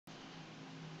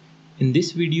In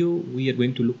this video, we are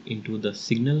going to look into the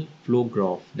signal flow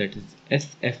graph, that is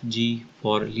SFG,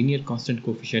 for linear constant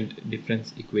coefficient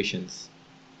difference equations.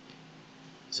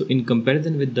 So in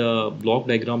comparison with the block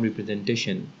diagram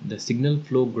representation, the signal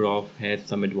flow graph has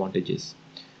some advantages.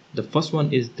 The first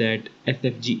one is that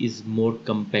SFG is more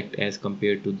compact as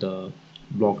compared to the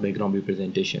block diagram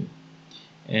representation.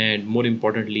 And more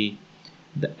importantly,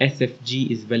 the SFG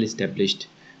is well established.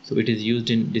 So it is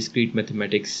used in discrete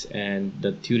mathematics and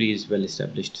the theory is well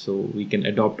established. So we can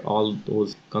adopt all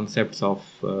those concepts of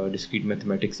discrete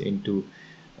mathematics into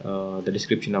the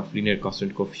description of linear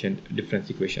constant coefficient difference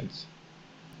equations.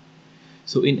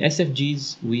 So in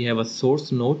SFGs, we have a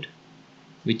source node,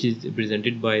 which is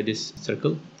represented by this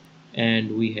circle,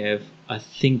 and we have a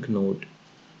sink node,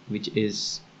 which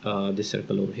is this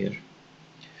circle over here.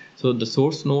 So the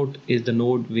source node is the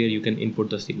node where you can input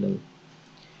the signal,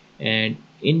 and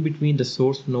in between the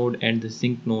source node and the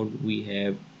sink node we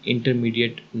have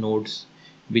intermediate nodes,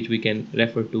 which we can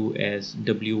refer to as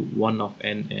W1 of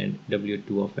n and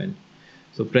W2 of n.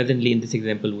 So presently in this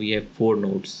example we have 4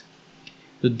 nodes.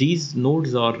 So these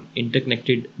nodes are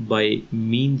interconnected by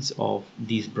means of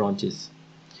these branches,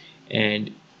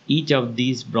 and each of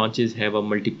these branches have a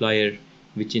multiplier,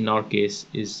 which in our case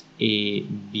is A,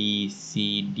 B,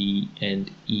 C, D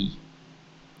and E.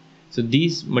 So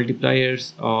these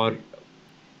multipliers are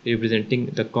representing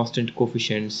the constant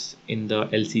coefficients in the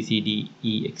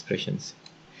LCCDE expressions.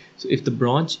 So if the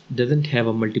branch doesn't have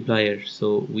a multiplier,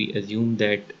 so we assume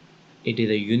that it is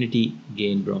a unity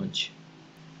gain branch.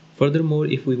 Furthermore,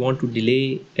 if we want to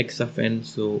delay x of n,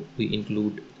 so we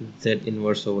include z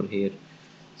inverse over here.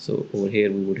 So over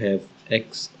here we would have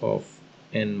x of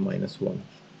n minus 1.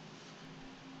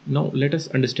 Now let us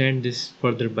understand this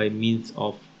further by means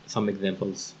of some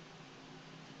examples.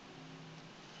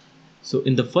 So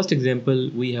in the first example,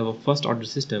 we have a first order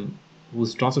system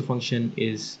whose transfer function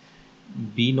is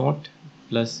b0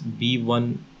 plus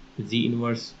b1 z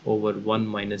inverse over 1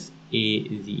 minus a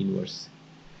z inverse.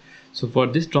 So for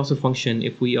this transfer function,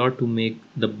 if we are to make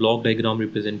the block diagram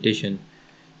representation,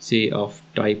 say of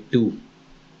type 2,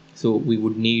 so we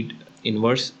would need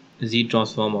inverse z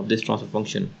transform of this transfer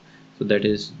function. So that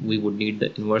is, we would need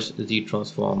the inverse z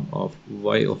transform of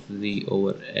y of z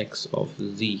over x of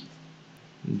z.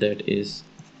 That is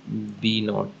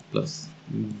b0 plus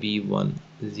b1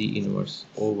 z inverse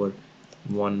over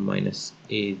 1 minus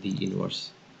a z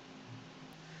inverse.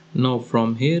 Now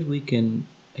from here we can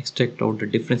extract out the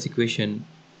difference equation,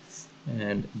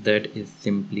 and that is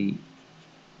simply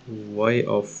y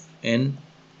of n,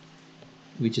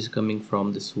 which is coming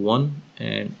from this 1,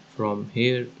 and from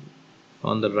here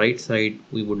on the right side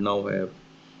we would now have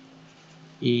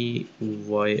a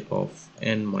y of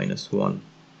n minus 1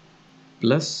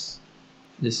 plus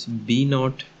this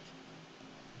b0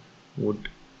 would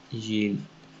yield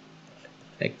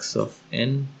x of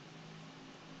n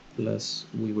plus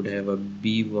we would have a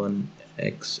b1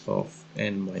 x of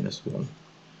n minus 1.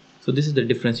 So this is the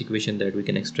difference equation that we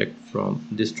can extract from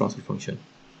this transfer function.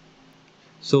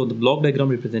 So the block diagram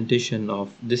representation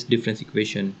of this difference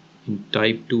equation in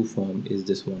type 2 form is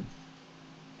this one,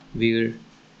 where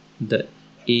the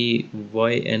a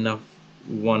y n of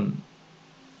 1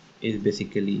 is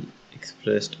basically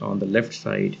expressed on the left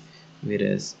side,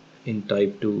 whereas in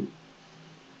type 2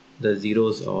 the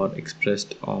zeros are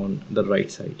expressed on the right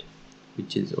side,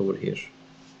 which is over here.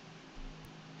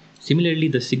 Similarly,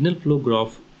 the signal flow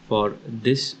graph for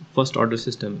this first order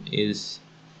system is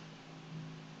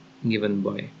given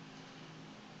by,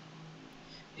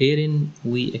 herein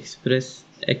we express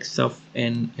x of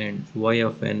n and y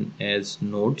of n as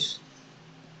nodes.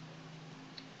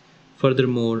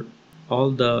 Furthermore,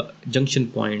 all the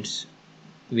junction points,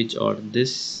 which are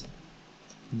this,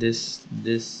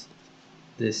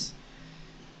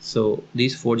 so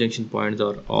these 4 junction points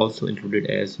are also included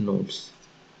as nodes.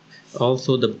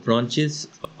 Also the branches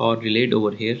are relayed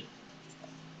over here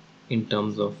in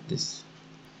terms of this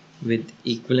with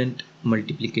equivalent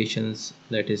multiplications,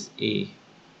 that is a,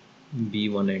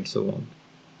 b1 and so on.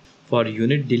 For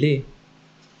unit delay,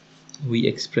 we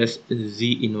express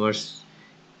z inverse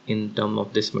in terms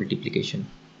of this multiplication.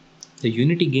 The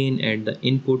unity gain at the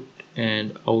input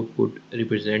and output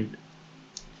represent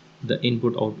the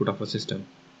input output of a system,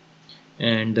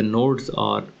 and the nodes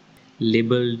are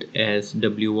labeled as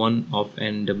w1 of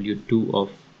n, w2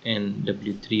 of n,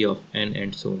 w3 of n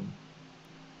and so on.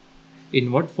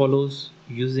 In what follows,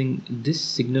 using this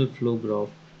signal flow graph,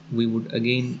 we would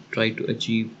again try to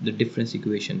achieve the difference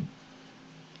equation,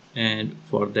 and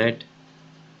for that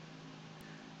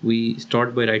we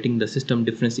start by writing the system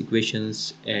difference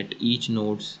equations at each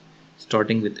nodes,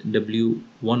 starting with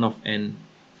w1 of n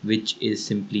which is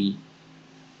simply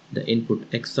the input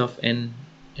x of n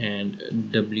and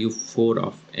w4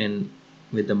 of n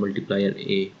with the multiplier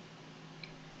a.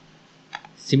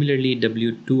 Similarly,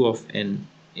 w2 of n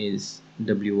is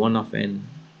w1 of n,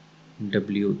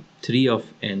 w3 of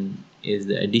n is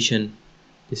the addition.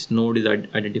 This node is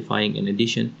identifying an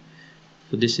addition,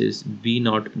 so this is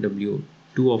b0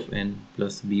 w2 of n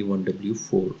plus b1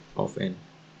 w4 of n,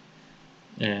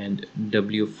 and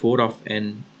w4 of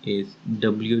n is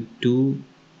w2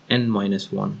 n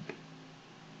minus 1.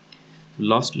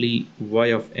 Lastly, y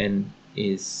of n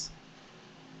is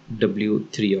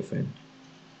w3 of n.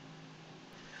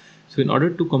 So in order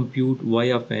to compute y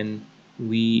of n,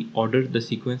 we ordered the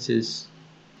sequences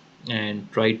and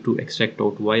tried to extract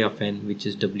out y of n, which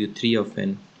is w3 of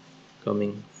n,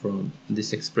 coming from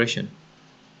this expression.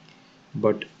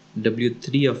 But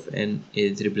w3 of n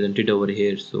is represented over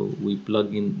here, so we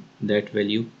plug in that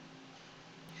value.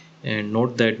 And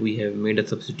note that we have made a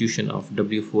substitution of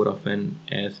w4 of n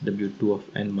as w2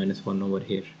 of n minus 1 over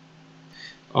here.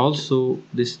 Also,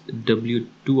 this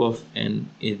w2 of n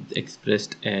is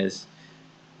expressed as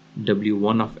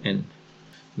w1 of n,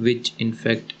 which in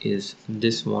fact is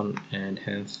this one, and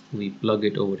hence we plug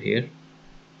it over here.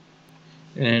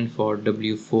 And for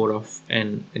w4 of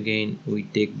n, again we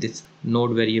take this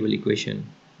node variable equation,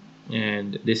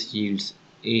 and this yields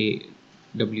a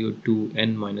w2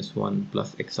 n minus 1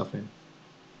 plus x of n.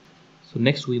 So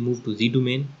next we move to z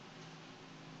domain,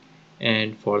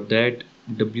 and for that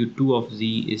w2 of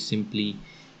z is simply,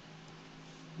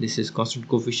 this is constant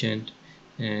coefficient,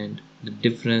 and the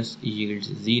difference yields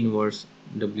z inverse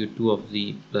w2 of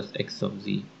z plus x of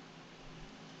z.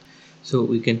 So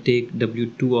we can take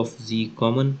w2 of z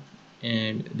common,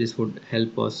 and this would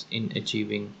help us in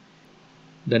achieving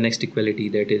the next equality,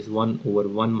 that is 1 over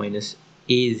 1 minus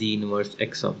a z inverse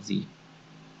x of z.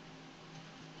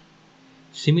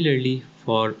 Similarly,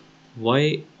 for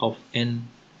y of n,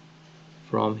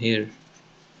 from here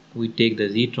we take the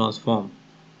z transform,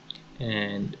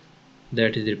 and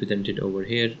that is represented over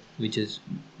here, which is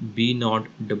b0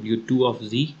 w2 of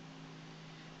z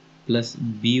plus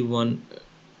b1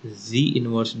 z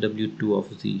inverse w2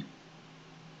 of z.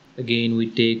 Again we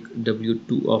take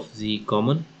w2 of z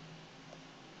common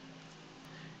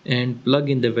and plug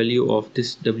in the value of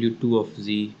this w2 of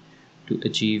z to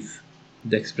achieve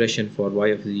the expression for y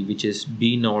of z, which is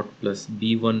b0 plus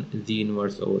b1 z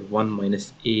inverse over 1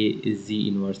 minus a z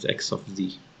inverse x of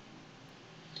z.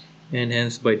 And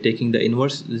hence by taking the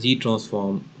inverse z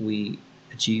transform, we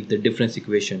achieve the difference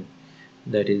equation,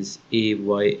 that is a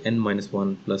y n minus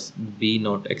 1 plus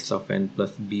b0 x of n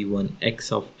plus b1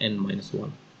 x of n minus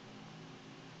 1.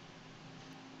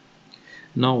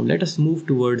 Now let us move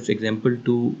towards example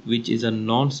 2, which is a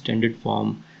non-standard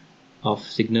form of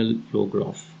signal flow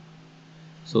graph.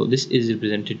 So this is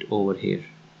represented over here.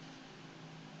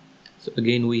 So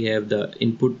again we have the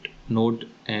input node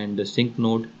and the sink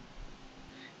node,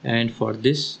 and for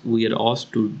this we are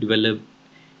asked to develop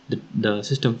the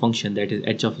system function, that is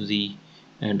h of z,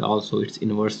 and also its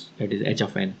inverse, that is h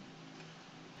of n.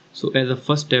 So as a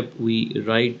first step, we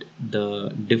write the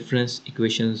difference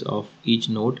equations of each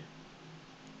node,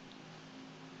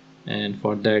 and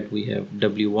for that we have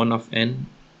w1 of n,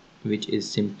 which is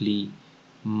simply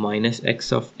minus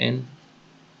x of n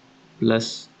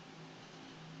plus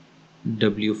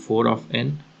w4 of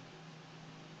n,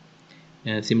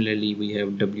 and similarly we have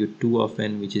w2 of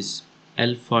n, which is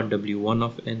alpha w1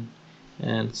 of n,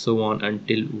 and so on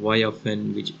until y of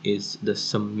n, which is the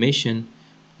summation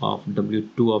of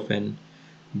w2 of n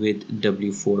with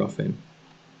w4 of n.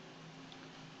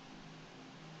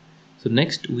 So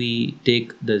next we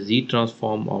take the z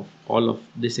transform of all of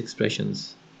these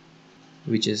expressions,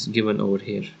 which is given over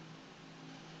here.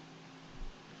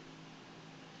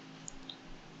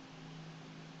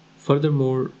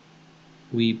 Furthermore,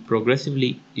 we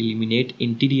progressively eliminate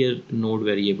interior node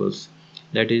variables,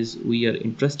 that is, we are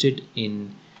interested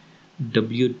in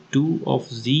w2 of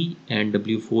z and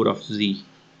w4 of z,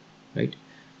 right?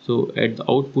 So at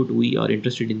the output we are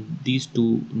interested in these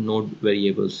two node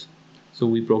variables, so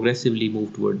we progressively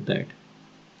move toward that.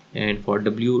 And for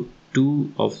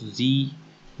w2 of z,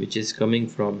 which is coming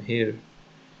from here,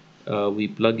 we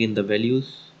plug in the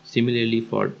values. Similarly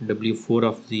for w4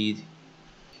 of z,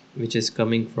 which is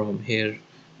coming from here,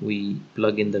 we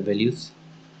plug in the values,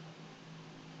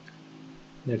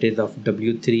 that is of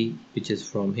w3, which is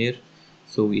from here,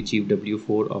 so we achieve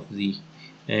w4 of z,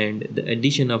 and the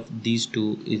addition of these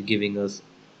two is giving us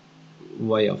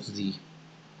y of z.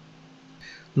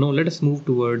 Now let us move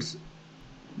towards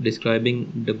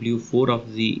describing w4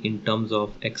 of z in terms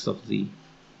of x of z.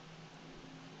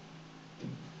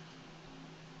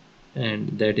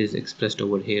 and that is expressed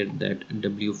over here that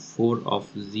W4 of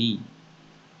Z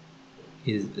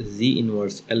is Z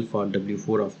inverse alpha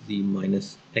W4 of Z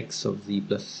minus X of Z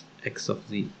plus X of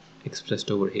Z expressed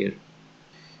over here.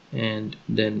 And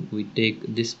then we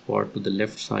take this part to the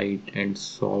left side and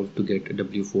solve to get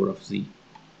W4 of Z.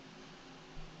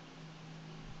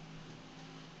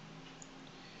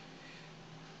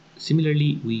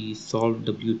 Similarly, we solve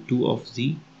W2 of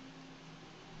Z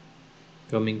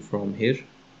coming from here,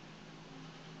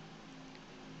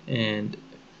 and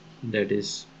that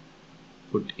is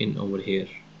put in over here,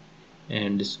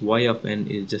 and this y of n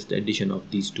is just the addition of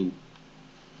these two,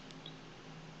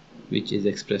 which is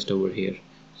expressed over here.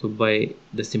 So by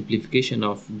the simplification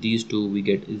of these two, we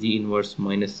get Z inverse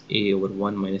minus A over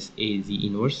 1 minus A Z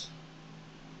inverse.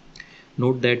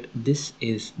 Note that this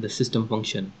is the system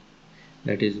function,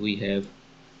 that is, we have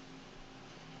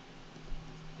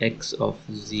x of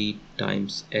z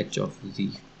times h of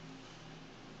z,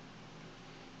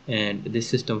 and this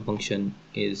system function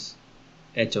is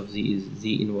h of z is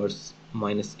Z inverse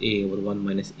minus A over 1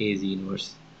 minus A Z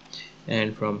inverse.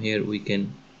 And from here we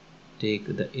can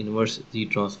take the inverse Z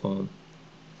transform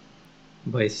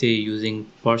by, say,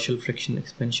 using partial fraction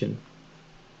expansion.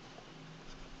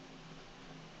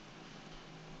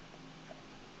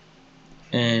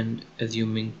 And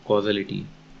assuming causality.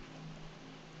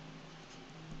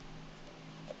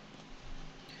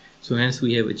 So hence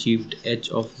we have achieved h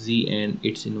of z and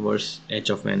its inverse h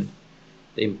of n,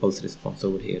 the impulse response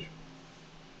over here.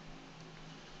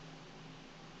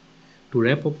 To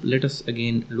wrap up, let us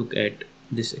again look at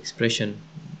this expression,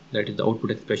 that is the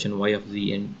output expression y of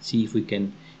z, and see if we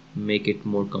can make it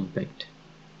more compact.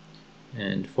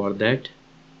 And for that,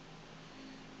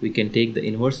 we can take the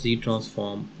inverse z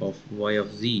transform of y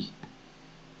of z,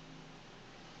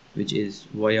 which is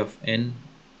y of n,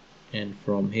 and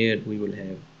from here we will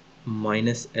have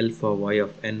minus alpha y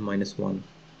of n minus 1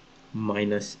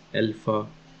 minus alpha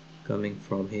coming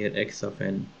from here x of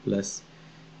n plus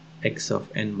x of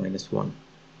n minus 1.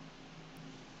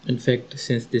 In fact,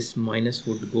 since this minus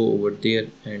would go over there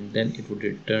and then it would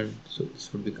return, so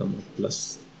this would become a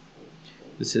plus.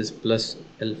 This is plus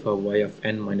alpha y of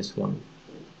n minus 1.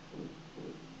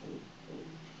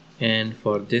 And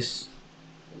for this,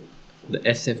 the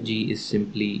SFG is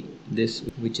simply this,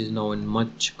 which is now in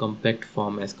much compact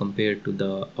form as compared to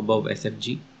the above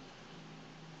SFG.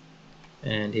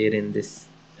 And here in this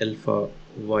alpha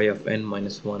y of n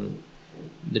minus 1,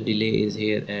 the delay is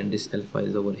here and this alpha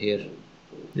is over here.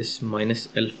 This minus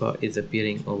alpha is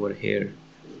appearing over here,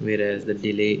 whereas the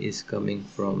delay is coming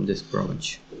from this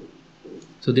branch.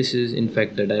 So this is in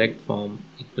fact the direct form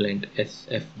equivalent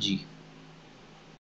SFG.